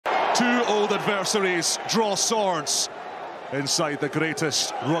Two old adversaries draw swords inside the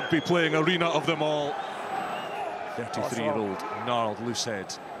greatest rugby-playing arena of them all. 33-year-old gnarled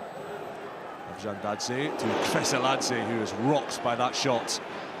loosehead of Zamtaradze to Aka, who is rocked by that shot.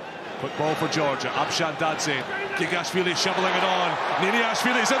 Quick ball for Georgia. Zamtaradze, Gigashvili shoveling it on.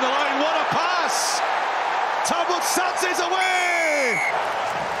 Niniashvili's in the line. What a pass! Tabutsadze's away!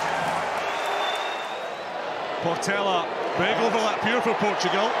 Portela, big overlap here for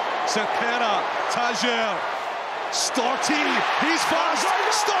Portugal. Serpera, Tajer, Storti, he's fast.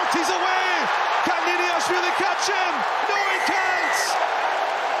 Storti's away! Can Niniashvili catch him? No, he can't!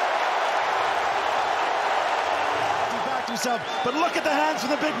 Back to himself, but look at the hands from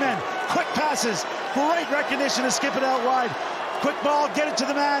the big men. Quick passes, great recognition to skip it out wide. Quick ball, get it to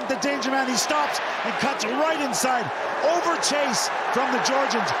the man, the danger man. He stops and cuts right inside. Over chase from the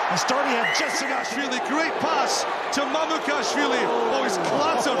Georgians. And Storti had just enough. Great pass to Mamukashvili. Oh, he's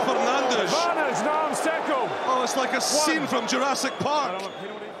clattered Fernandes. Oh, it's like a scene from Jurassic Park.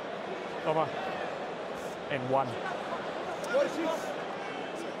 And one.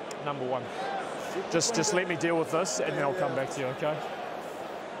 Number one. Just let me deal with this and then I'll come back to you, okay?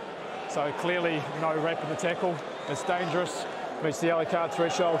 So clearly no wrap in the tackle. It's dangerous. Meets the yellow card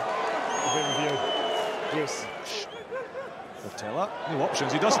threshold. Review. Yes. Portela, no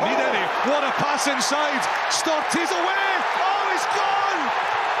options, he doesn't need any. What a pass inside. Storti's away. Oh, he's gone.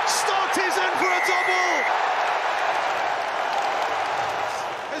 Storti's in for a double.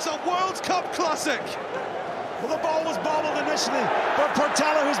 It's a World Cup classic. Well, the ball was bobbled initially, but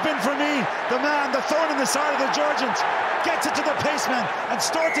Portela, who's been for me the man, the thorn in the side of the Georgians, gets it to the paceman, and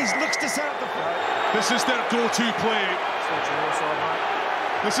Storti looks to set up the play. This is their go-to play.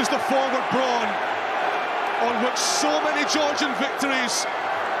 This is the forward brawn on which so many Georgian victories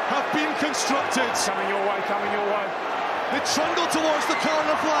have been constructed. Coming your way, coming your way. They trundle towards the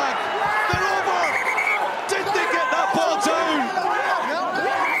corner flag. They're over. Did they get that ball down?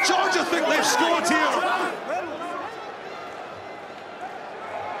 Georgia think they've scored here.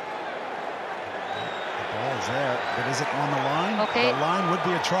 There, but is it on the line? Okay. The line would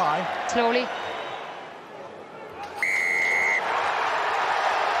be a try. Slowly.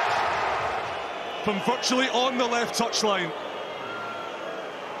 From virtually on the left touchline.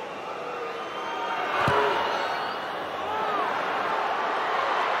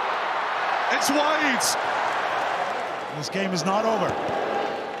 It's wide. This game is not over.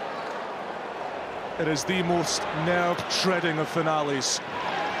 It is the most nerve-treading of finales.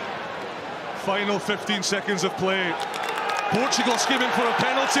 Final 15 seconds of play. Portugal scheming for a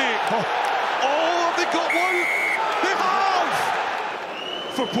penalty. Oh, have they got one? They have!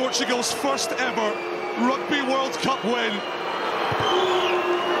 For Portugal's first ever Rugby World Cup win.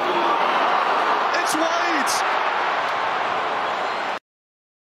 It's wide!